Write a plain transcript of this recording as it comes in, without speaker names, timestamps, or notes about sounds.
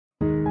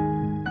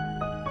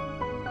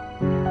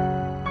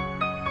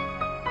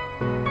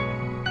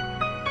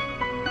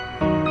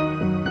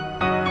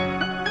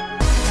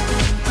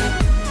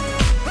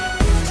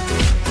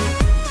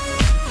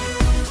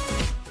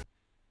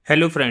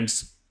Hello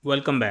friends,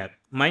 welcome back.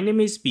 My name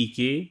is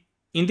PK.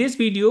 In this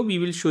video, we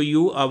will show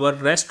you our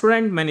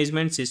Restaurant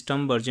Management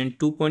System version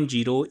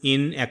 2.0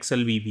 in Excel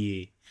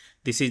VBA.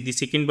 This is the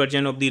second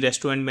version of the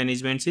Restaurant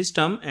Management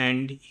System,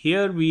 and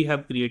here we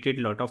have created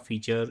a lot of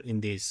feature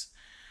in this.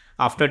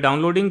 After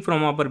downloading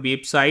from our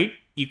website,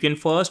 you can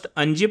first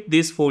unzip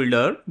this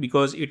folder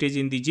because it is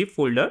in the zip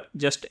folder.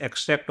 Just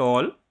extract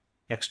all,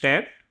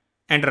 extract,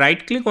 and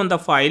right click on the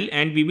file,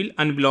 and we will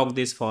unblock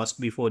this first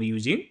before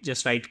using.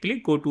 Just right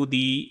click, go to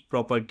the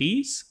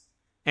properties,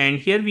 and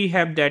here we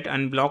have that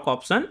unblock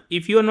option.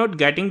 If you are not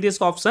getting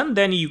this option,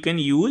 then you can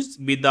use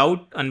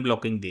without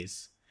unblocking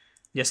this.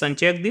 Just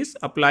uncheck this,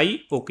 apply,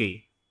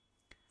 OK.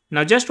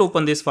 Now just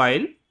open this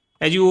file.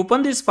 As you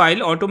open this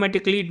file,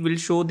 automatically it will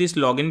show this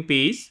login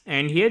page,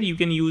 and here you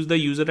can use the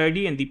user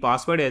ID and the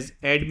password as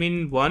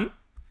admin1,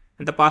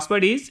 and the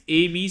password is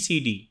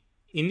ABCD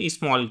in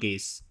small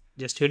case.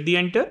 Just hit the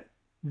enter.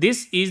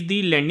 This is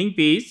the landing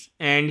page,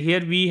 and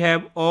here we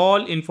have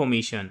all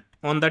information.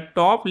 On the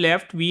top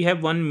left, we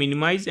have one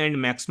minimize and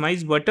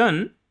maximize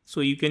button.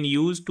 So you can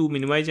use to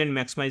minimize and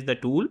maximize the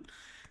tool.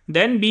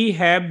 Then we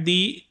have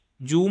the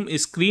zoom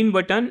screen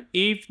button.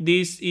 If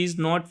this is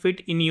not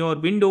fit in your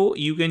window,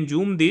 you can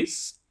zoom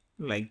this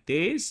like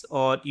this,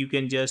 or you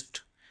can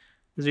just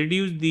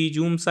reduce the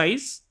zoom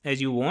size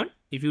as you want.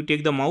 If you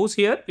take the mouse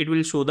here, it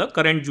will show the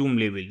current zoom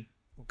level.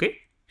 Okay.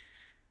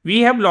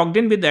 We have logged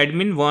in with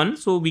admin1,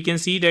 so we can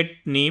see that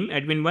name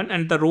admin1,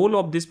 and the role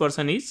of this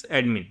person is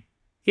admin.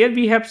 Here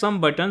we have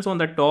some buttons on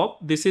the top.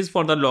 This is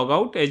for the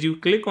logout. As you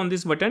click on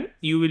this button,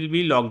 you will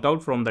be logged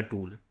out from the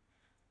tool.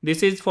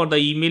 This is for the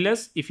email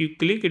us. If you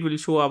click, it will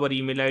show our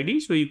email ID,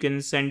 so you can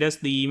send us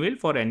the email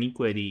for any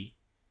query.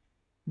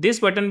 This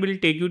button will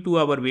take you to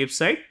our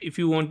website. If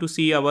you want to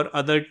see our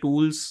other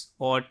tools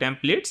or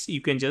templates,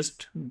 you can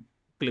just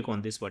click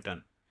on this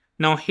button.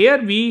 Now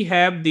here we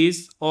have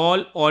this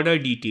all order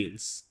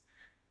details.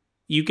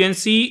 You can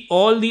see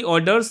all the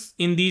orders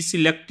in the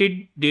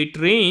selected date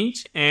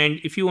range, and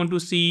if you want to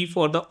see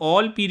for the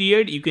all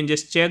period, you can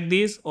just check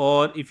this,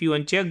 or if you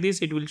uncheck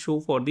this, it will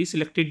show for the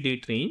selected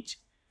date range.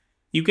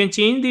 You can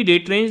change the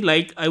date range,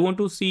 like I want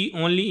to see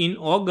only in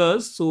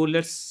August, so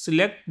let's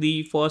select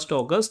the 1st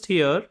August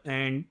here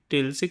and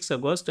till 6th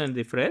August and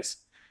refresh.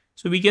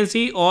 So we can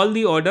see all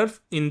the order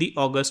in the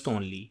August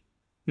only.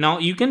 Now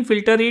you can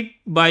filter it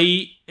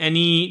by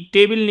any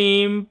table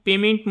name,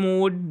 payment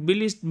mode,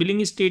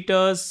 billing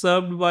status,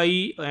 served by,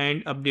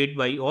 and update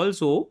by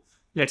also.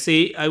 Let's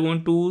say I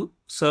want to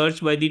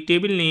search by the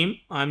table name.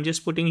 I'm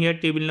just putting here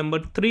table number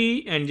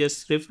 3 and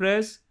just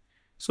refresh.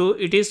 So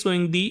it is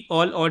showing the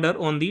all order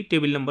on the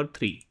table number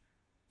 3.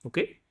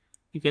 Okay.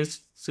 You can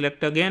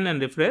select again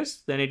and refresh,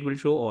 then it will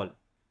show all.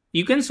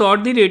 You can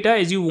sort the data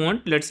as you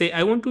want. Let's say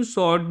I want to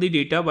sort the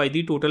data by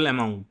the total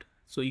amount.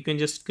 So you can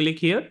just click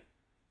here.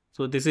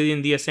 So this is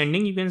in the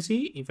ascending, you can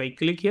see. If I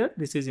click here,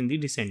 this is in the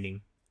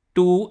descending.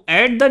 To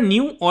add the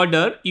new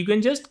order, you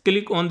can just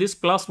click on this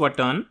plus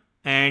button,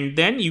 and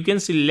then you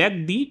can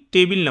select the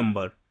table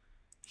number.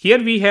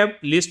 Here we have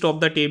list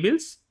of the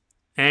tables,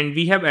 and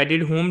we have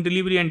added home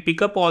delivery and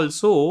pickup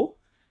also.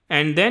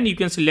 And then you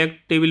can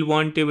select table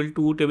 1, table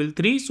 2, table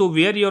 3. So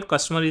where your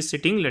customer is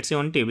sitting, let's say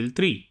on table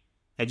 3.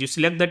 As you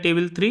select the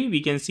table 3, we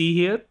can see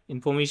here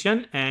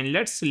information, and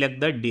let's select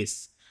the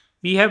dish.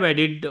 We have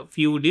added a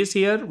few dishes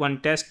here,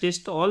 one test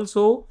list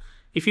also.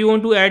 If you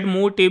want to add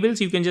more tables,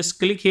 you can just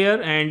click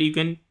here and you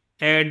can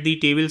add the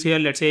tables here.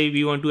 Let's say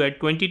we want to add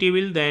 20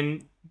 tables,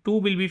 then 2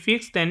 will be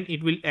fixed, then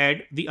it will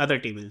add the other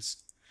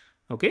tables.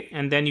 Okay,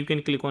 and then you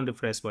can click on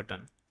refresh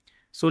button.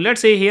 So let's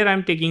say here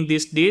I'm taking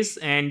this dish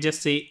and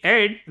just say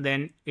add,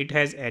 then it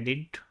has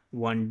added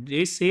one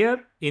dish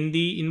here in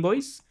the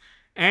invoice.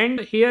 And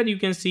here you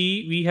can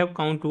see we have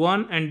count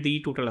 1 and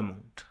the total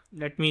amount.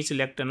 Let me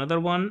select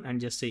another one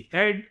and just say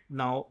add.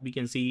 Now we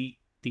can see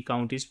the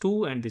count is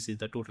 2 and this is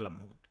the total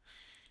amount.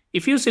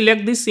 If you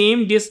select the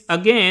same dish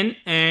again,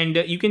 and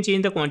you can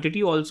change the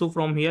quantity also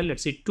from here,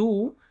 let's say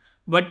 2.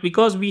 But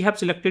because we have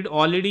selected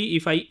already,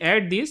 if I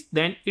add this,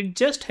 then it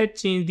just had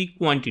changed the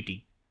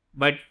quantity.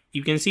 But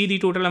you can see the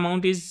total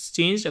amount is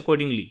changed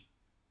accordingly.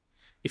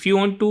 If you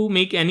want to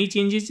make any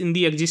changes in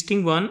the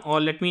existing one, or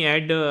let me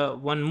add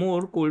one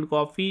more cold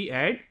coffee,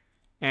 add.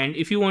 And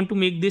if you want to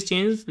make this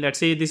change, let's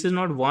say this is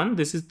not 1,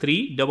 this is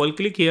 3, double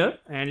click here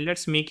and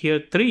let's make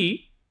here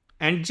 3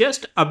 and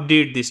just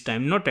update this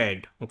time, not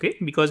add. Okay,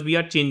 because we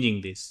are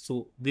changing this.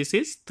 So this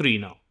is 3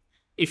 now.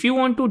 If you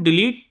want to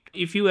delete,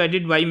 if you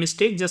added by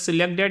mistake, just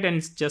select that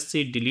and just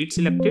say delete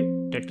selected.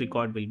 That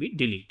record will be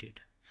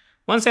deleted.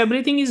 Once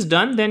everything is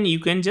done, then you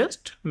can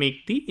just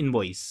make the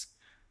invoice.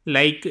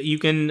 Like you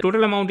can,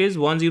 total amount is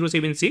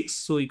 1076.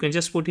 So you can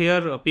just put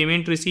here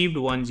payment received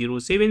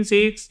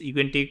 1076. You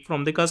can take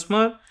from the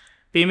customer.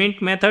 Payment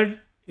method,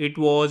 it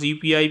was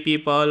UPI,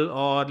 PayPal,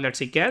 or let's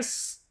say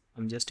cash.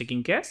 I'm just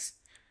taking cash.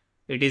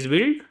 It is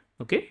billed.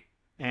 Okay.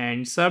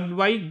 And served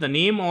by, the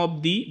name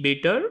of the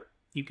waiter,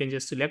 you can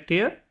just select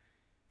here.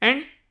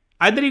 And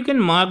either you can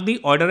mark the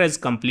order as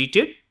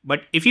completed,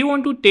 but if you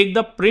want to take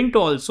the print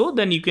also,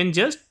 then you can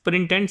just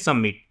print and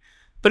submit.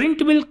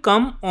 print will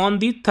come on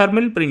the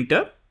thermal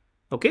printer.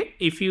 Okay,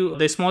 if you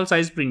the small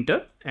size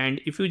printer,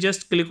 and if you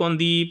just click on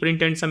the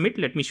print and submit,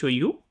 let me show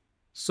you.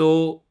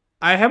 So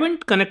I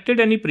haven't connected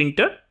any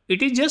printer.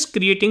 It is just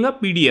creating a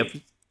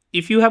PDF.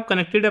 If you have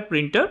connected a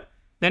printer,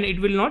 then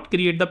it will not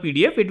create the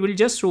PDF. It will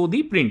just show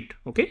the print.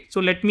 Okay, so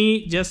let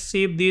me just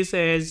save this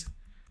as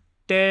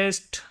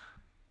test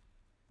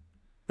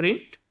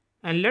print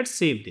and let's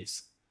save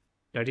this.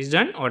 That is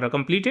done. Order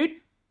completed.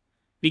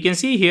 We can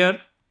see here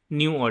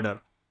new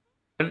order,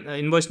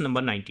 invoice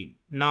number 19.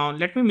 Now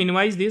let me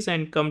minimize this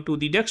and come to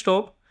the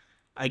desktop.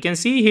 I can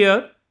see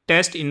here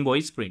test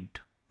invoice print,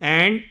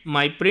 and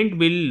my print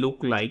will look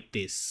like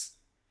this.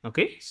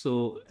 Okay,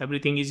 so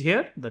everything is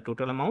here, the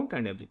total amount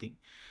and everything.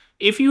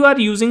 If you are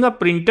using a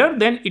printer,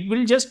 then it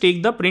will just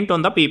take the print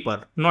on the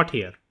paper, not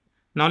here.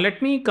 Now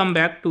let me come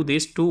back to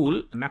this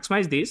tool,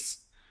 maximize this.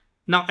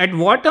 Now at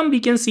bottom we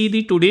can see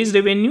the today's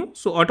revenue.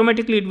 So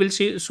automatically it will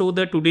show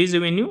the today's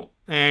revenue,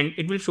 and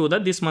it will show the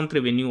this month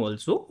revenue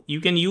also.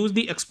 You can use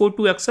the export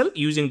to Excel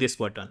using this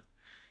button.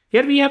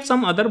 Here we have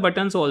some other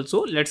buttons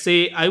also. Let's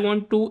say I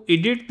want to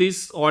edit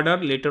this order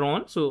later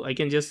on. So I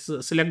can just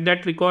select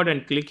that record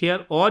and click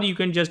here, or you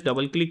can just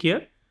double click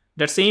here.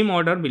 That same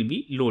order will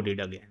be loaded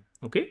again.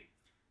 Okay.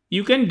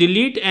 You can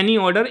delete any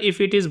order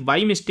if it is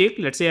by mistake.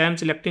 Let's say I am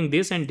selecting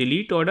this and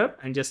delete order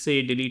and just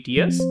say delete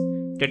yes.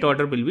 That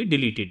order will be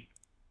deleted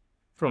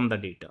from the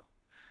data.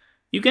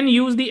 You can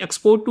use the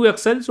export to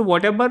Excel. So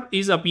whatever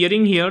is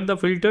appearing here, the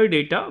filter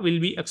data will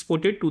be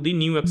exported to the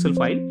new Excel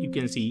file. You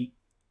can see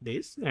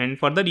this, and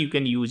further you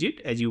can use it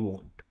as you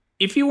want.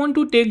 If you want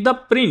to take the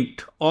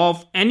print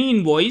of any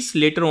invoice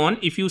later on,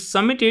 if you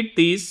submitted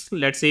this,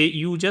 let's say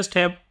you just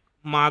have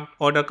marked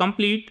order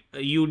complete,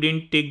 you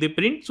didn't take the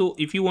print. So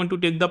if you want to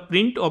take the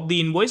print of the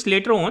invoice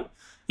later on,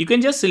 you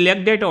can just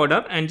select that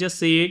order and just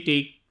say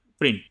take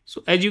print.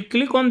 So as you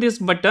click on this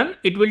button,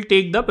 it will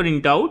take the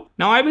print out.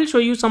 Now I will show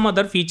you some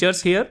other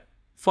features here.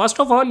 First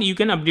of all, you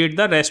can update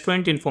the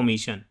restaurant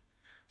information.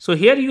 So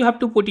here you have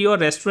to put your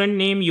restaurant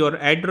name, your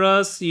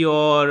address,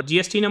 your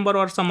GST number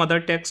or some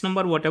other tax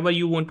number, whatever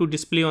you want to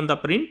display on the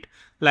print.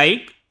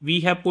 Like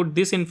we have put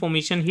this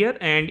information here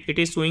and it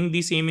is showing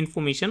the same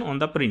information on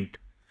the print.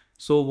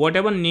 So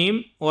whatever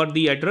name or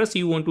the address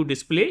you want to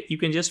display, you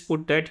can just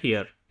put that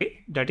here. Okay?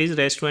 That is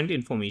restaurant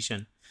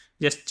information.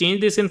 Just change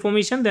this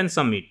information, then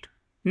submit.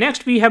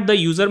 Next, we have the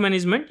user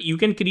management. You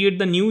can create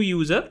the new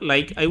user.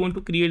 Like I want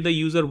to create the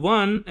user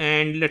 1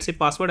 and let's say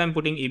password I'm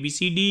putting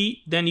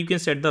ABCD. Then you can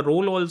set the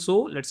role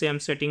also. Let's say I'm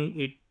setting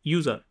it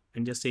user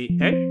and just say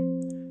add.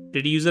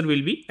 That user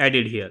will be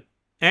added here.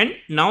 And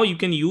now you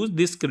can use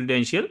this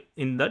credential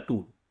in the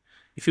tool.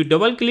 If you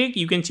double click,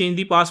 you can change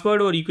the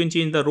password or you can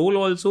change the role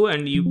also,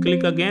 and you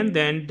click again,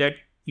 then that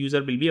user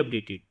will be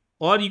updated.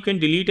 Or you can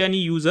delete any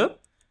user.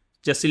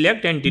 Just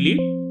select and delete.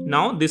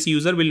 Now this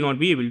user will not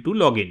be able to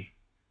log in.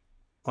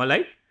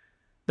 Alright.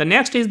 The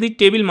next is the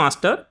table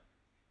master.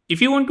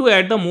 If you want to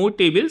add the more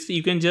tables,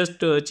 you can just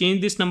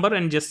change this number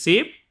and just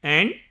save,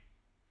 and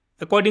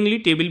accordingly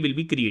table will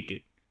be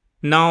created.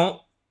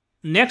 Now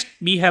next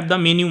we have the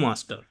menu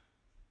master.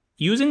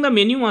 Using the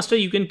menu master,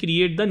 you can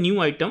create the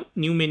new item,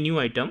 new menu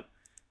item.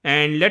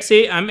 And let's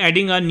say I'm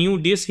adding a new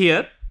dish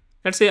here.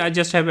 Let's say I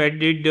just have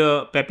added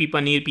Peppy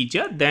Paneer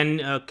Pizza. Then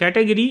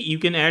category, you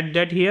can add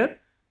that here.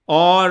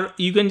 Or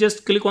you can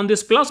just click on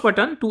this plus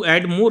button to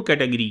add more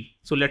category.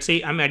 So let's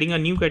say I'm adding a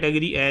new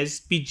category as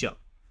pizza.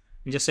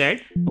 Just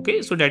add.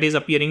 Okay, so that is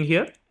appearing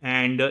here.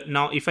 And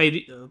now if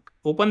I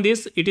open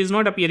this, it is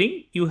not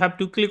appearing. You have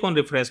to click on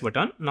refresh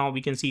button. Now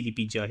we can see the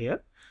pizza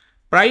here.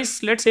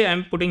 Price, let's say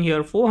I'm putting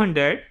here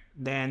 400.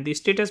 Then the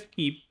status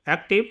keep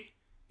active.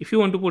 If you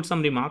want to put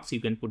some remarks,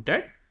 you can put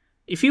that.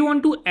 If you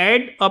want to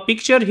add a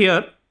picture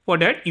here, for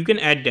that you can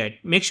add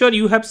that. Make sure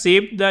you have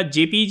saved the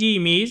JPG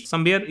image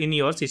somewhere in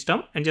your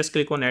system and just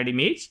click on add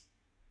image.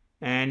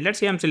 And let's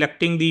say I'm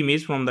selecting the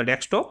image from the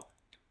desktop.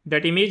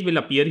 That image will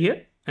appear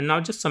here, and now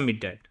just submit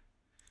that.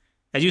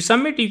 As you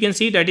submit, you can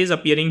see that is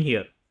appearing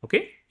here.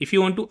 Okay. If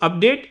you want to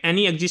update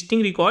any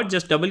existing record,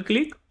 just double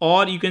click,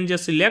 or you can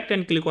just select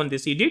and click on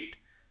this edit.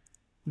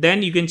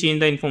 Then you can change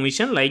the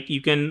information, like you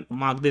can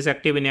mark this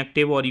active,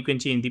 inactive, or you can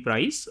change the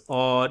price,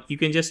 or you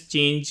can just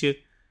change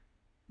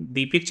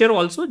the picture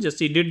also.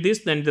 Just edit this,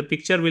 then the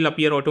picture will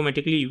appear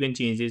automatically. You can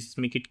change this,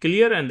 make it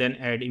clear, and then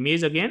add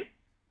image again.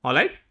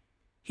 Alright.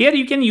 Here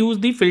you can use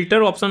the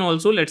filter option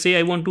also. Let's say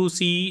I want to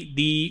see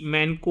the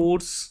main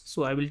course.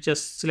 So I will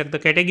just select the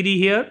category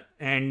here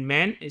and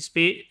main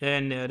space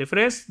and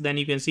refresh. Then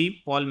you can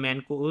see all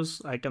main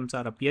course items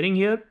are appearing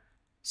here.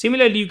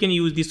 Similarly, you can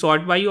use the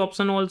sort by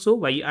option also,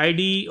 by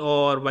ID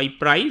or by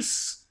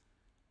price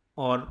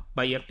or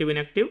by active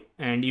inactive,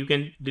 and you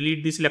can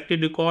delete the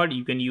selected record.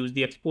 You can use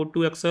the export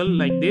to Excel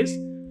like this.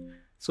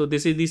 So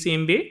this is the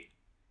same way.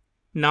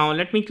 Now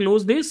let me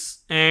close this,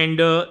 and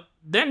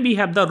then we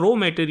have the raw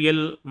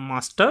material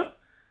master,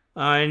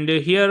 and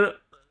here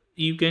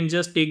you can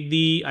just take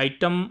the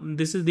item.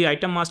 This is the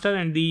item master,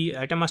 and the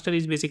item master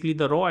is basically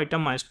the raw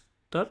item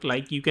master.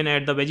 Like you can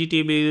add the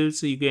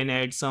vegetables, you can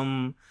add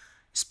some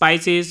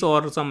spices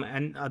or some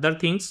and other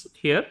things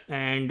here,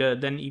 and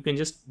then you can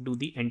just do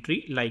the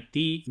entry like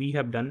we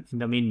have done in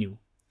the menu.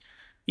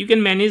 You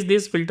can manage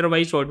this filter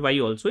by, sort by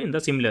also in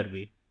the similar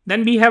way.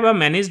 Then we have a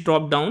manage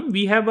drop down.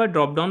 We have a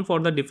drop down for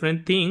the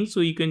different things, so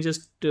you can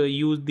just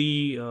use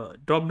the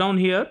drop down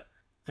here,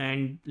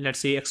 and let's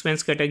say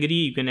expense category,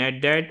 you can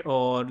add that,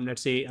 or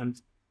let's say I'm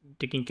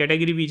taking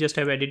category, we just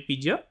have added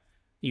pizza.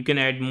 You can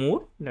add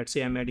more. Let's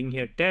say I'm adding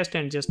here test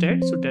and just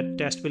add, so that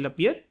test will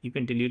appear. You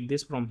can delete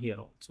this from here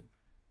also.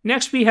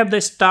 Next we have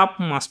the staff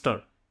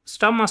master.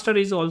 Staff master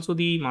is also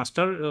the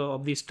master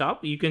of the staff.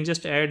 You can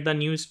just add the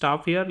new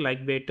staff here like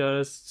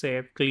waiters,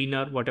 chef,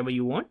 cleaner, whatever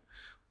you want,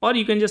 or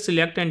you can just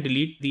select and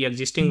delete the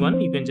existing one.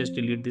 You can just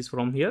delete this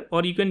from here,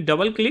 or you can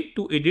double click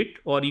to edit,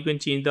 or you can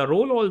change the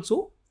role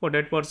also for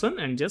that person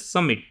and just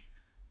submit.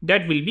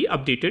 That will be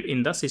updated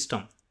in the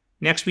system.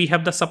 Next we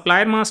have the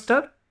supplier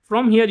master.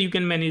 From here you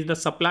can manage the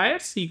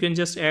suppliers. You can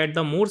just add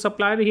the more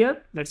supplier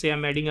here. Let's say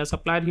I'm adding a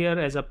supplier here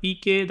as a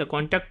PK, the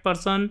contact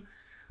person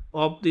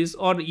of this,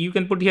 or you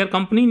can put here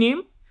company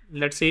name.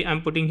 Let's say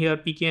I'm putting here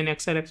PK and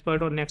Excel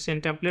expert or next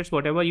gen templates,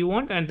 whatever you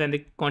want, and then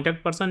the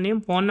contact person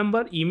name, phone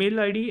number, email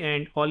ID,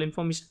 and all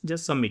information.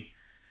 Just submit.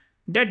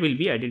 That will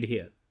be added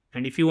here.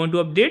 And if you want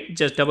to update,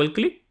 just double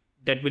click.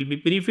 That will be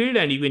pre-filled,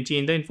 and you can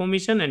change the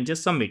information and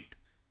just submit.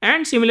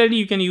 And similarly,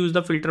 you can use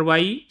the filter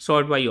by,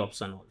 sort by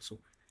option also.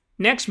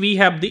 Next we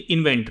have the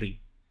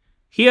inventory.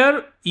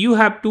 Here you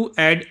have to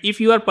add,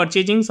 if you are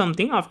purchasing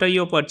something, after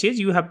your purchase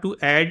you have to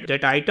add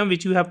that item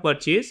which you have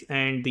purchased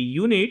and the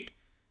unit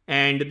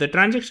and the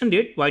transaction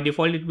date. By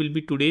default it will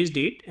be today's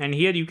date, and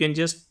here you can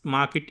just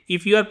mark it.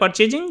 If you are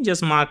purchasing,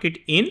 just mark it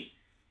in.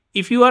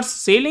 If you are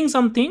selling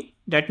something,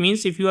 that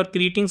means if you are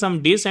creating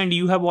some dish and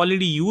you have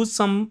already used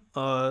some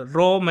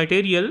raw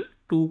material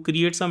to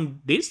create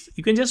some dish,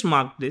 you can just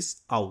mark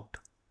this out.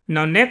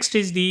 Now next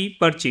is the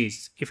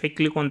purchase. If I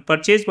click on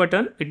purchase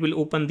button, it will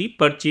open the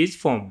purchase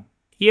form.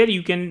 Here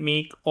you can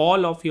make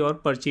all of your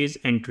purchase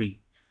entry.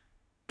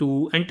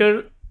 To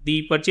enter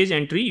the purchase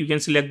entry, you can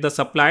select the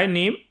supplier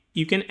name.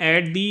 You can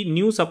add the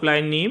new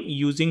supplier name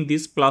using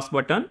this plus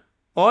button,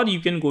 or you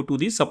can go to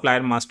the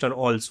supplier master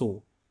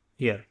also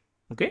here.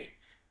 Okay.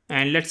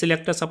 And let's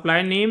select a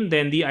supplier name,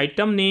 then the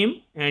item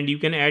name, and you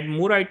can add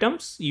more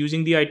items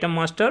using the item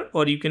master,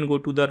 or you can go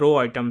to the raw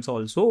items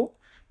also.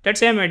 Let's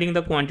say I'm adding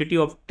the quantity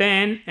of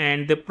 10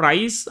 and the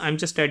price, I'm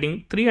just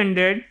adding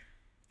 300.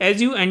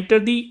 As you enter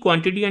the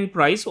quantity and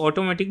price,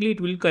 automatically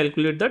it will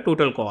calculate the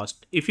total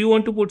cost. If you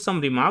want to put some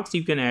remarks,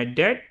 you can add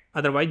that.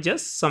 Otherwise,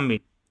 just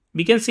submit.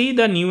 We can see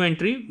the new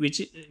entry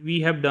which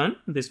we have done,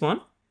 this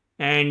one.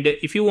 And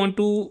if you want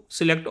to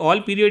select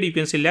all period, you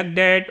can select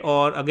that,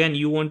 or again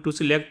you want to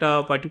select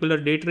a particular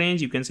date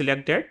range, you can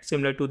select that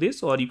similar to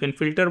this, or you can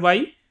filter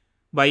by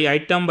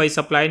item, by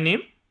supplier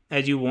name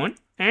as you want.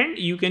 And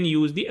you can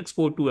use the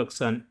export to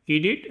action,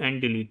 edit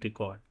and delete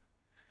record.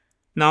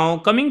 Now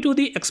coming to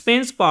the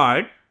expense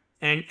part,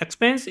 and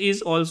expense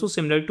is also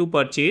similar to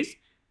purchase,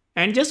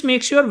 and just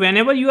make sure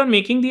whenever you are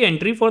making the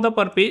entry for the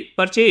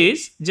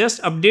purchase,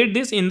 just update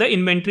this in the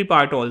inventory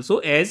part also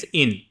as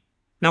in.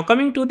 Now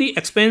coming to the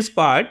expense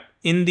part,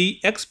 in the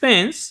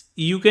expense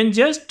you can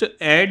just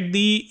add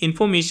the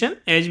information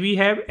as we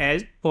have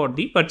as for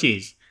the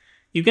purchase.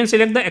 You can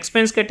select the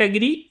expense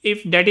category.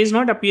 If that is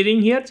not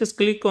appearing here, just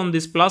click on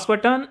this plus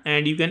button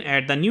and you can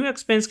add the new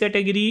expense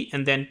category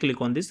and then click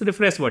on this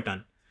refresh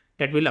button.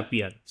 That will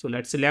appear. So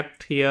let's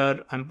select here.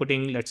 I'm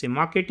putting, let's say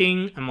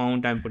marketing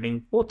amount, I'm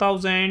putting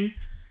 4,000.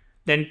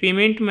 Then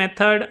payment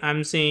method,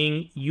 I'm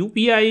saying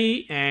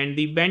UPI, and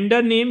the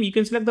vendor name, you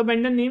can select the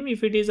vendor name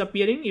if it is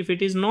appearing. If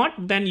it is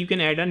not, then you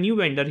can add a new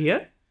vendor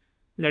here.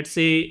 Let's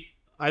say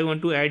I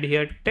want to add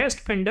here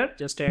test vendor,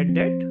 just add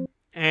that.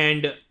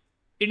 And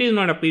it is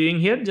not appearing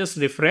here, just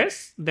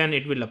refresh, then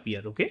it will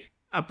appear. Okay,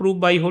 approved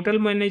by hotel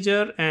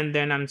manager, and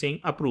then I'm saying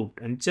approved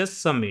and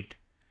just submit.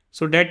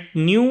 So that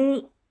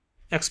new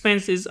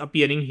expense is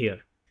appearing here.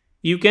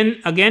 You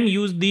can again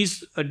use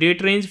these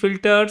date range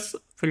filters,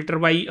 filter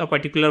by a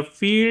particular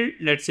field.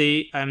 Let's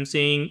say I'm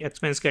saying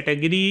expense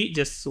category,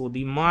 just so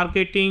the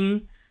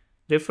marketing,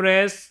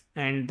 refresh,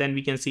 and then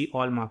we can see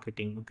all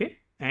marketing. Okay,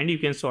 and you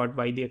can sort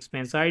by the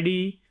expense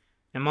ID,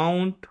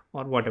 amount,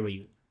 or whatever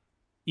you.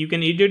 You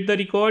can edit the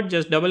record,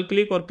 just double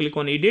click or click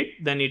on edit,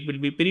 then it will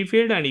be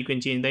pre-filled and you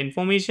can change the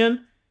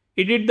information,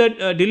 edit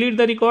the delete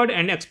the record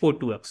and export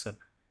to Excel.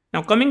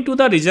 Now coming to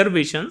the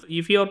reservations,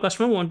 if your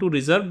customer want to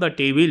reserve the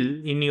table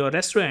in your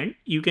restaurant,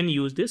 you can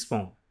use this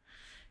form.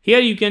 Here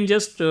you can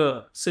just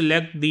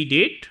select the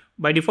date.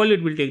 By default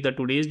it will take the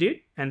today's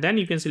date, and then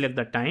you can select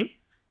the time.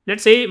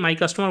 Let's say my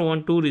customer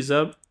want to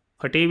reserve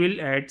a table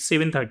at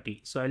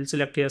 7:30. So I'll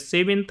select here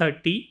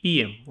 7:30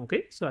 PM.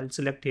 Okay, so I'll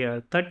select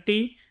here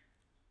 30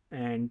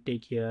 and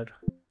take here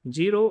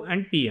 0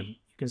 and PM.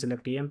 You can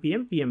select AM,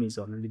 PM. PM is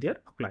already there,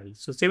 apply.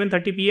 So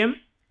 7:30 PM.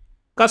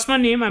 Customer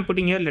name I'm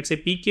putting here, let's say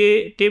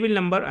PK. Table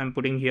number I'm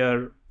putting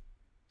here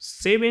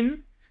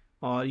 7,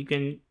 or you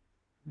can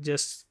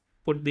just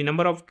put the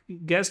number of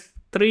guests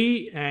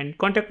 3, and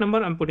contact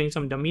number I'm putting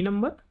some dummy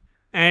number,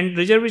 and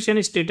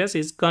reservation status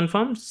is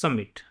confirmed,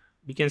 submit.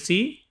 we can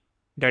see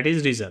that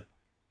is result.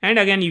 And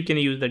again, you can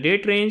use the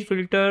date range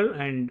filter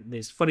and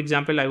this. For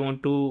example, I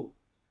want to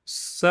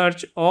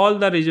search all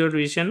the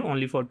reservation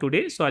only for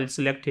today. So I'll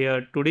select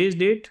here today's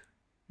date,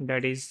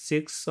 that is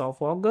 6th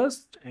of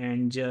August,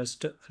 and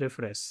just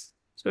refresh.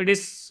 So it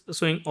is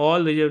showing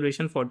all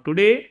reservation for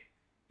today.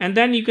 And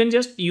then you can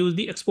just use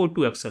the export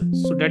to Excel.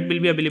 So that will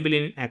be available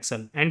in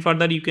Excel. And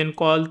further, you can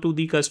call to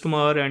the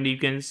customer and you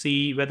can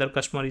see whether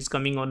customer is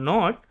coming or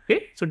not.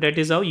 Okay, so that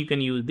is how you can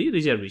use the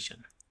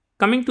reservation.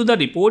 Coming to the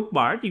report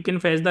part, you can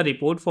fetch the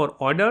report for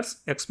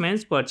orders,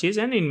 expense, purchase,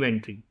 and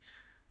inventory.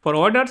 For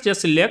orders,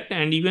 just select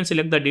and you can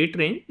select the date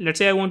range. Let's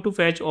say I want to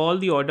fetch all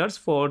the orders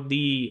for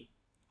the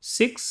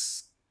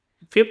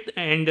 5th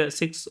and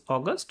 6th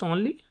August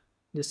only.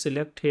 Just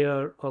select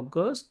here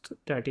August,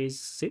 that is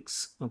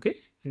 6. Okay,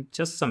 and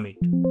just submit.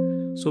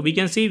 So we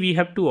can see we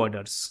have 2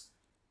 orders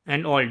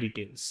and all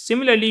details.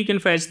 Similarly, you can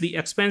fetch the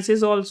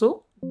expenses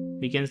also.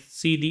 We can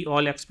see the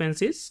all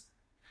expenses.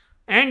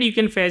 And you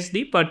can fetch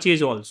the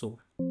purchase also.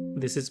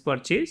 This is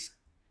purchase.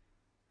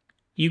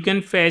 You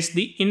can fetch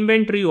the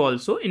inventory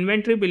also.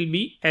 Inventory will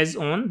be as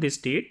on this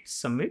date.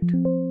 Submit.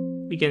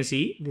 We can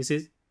see this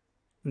is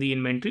the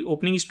inventory.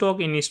 Opening stock,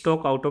 in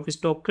stock, out of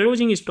stock,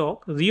 closing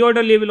stock,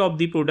 reorder level of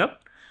the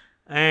product.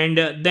 And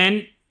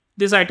then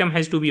this item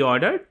has to be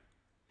ordered.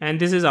 And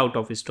this is out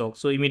of stock.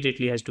 So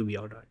immediately has to be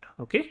ordered.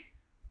 Okay.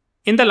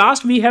 In the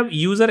last, we have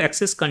user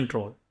access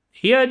control.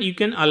 Here you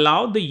can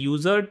allow the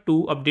user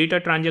to update a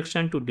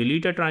transaction, to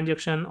delete a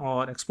transaction,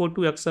 or export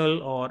to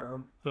Excel,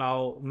 or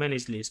allow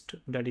manage list,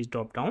 that is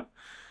drop down.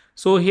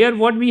 So here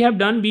what we have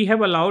done, we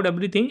have allowed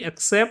everything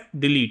except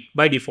delete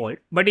by default.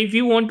 But if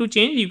you want to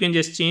change, you can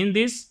just change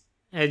this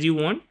as you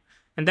want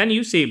and then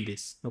you save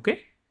this. Okay.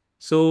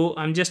 So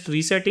I'm just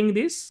resetting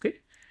this. Okay.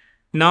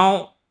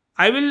 Now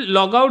I will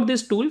log out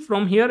this tool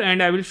from here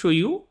and I will show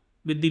you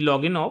with the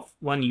login of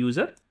one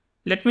user.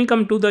 Let me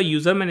come to the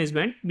user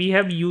management. We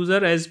have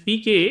user as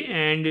PK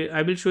and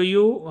I will show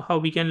you how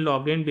we can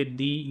log in with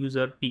the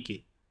user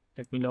PK.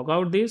 Let me log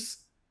out this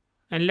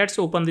and let's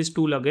open this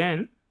tool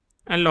again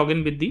and log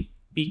in with the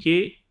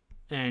PK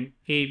and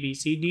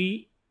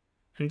ABCD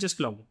and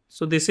just log in.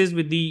 So this is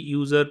with the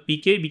user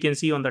PK. We can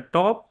see on the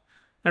top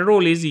and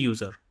role is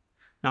user.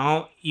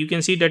 Now you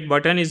can see that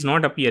button is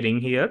not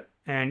appearing here.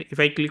 And if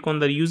I click on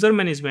the user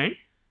management,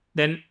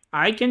 then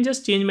I can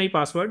just change my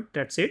password.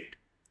 That's it.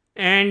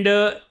 And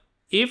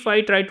if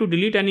I try to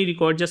delete any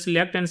record, just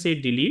select and say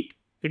delete.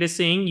 It is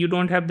saying you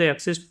don't have the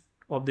access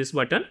of this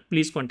button.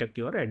 Please contact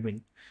your admin,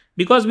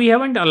 because we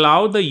haven't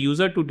allowed the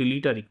user to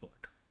delete a record.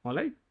 All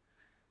right.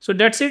 So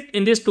that's it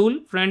in this tool,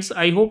 friends.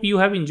 I hope you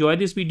have enjoyed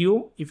this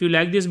video. If you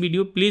like this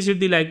video, please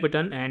hit the like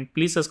button and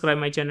please subscribe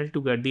my channel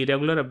to get the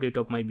regular update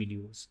of my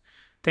videos.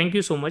 Thank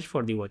you so much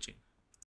for the watching.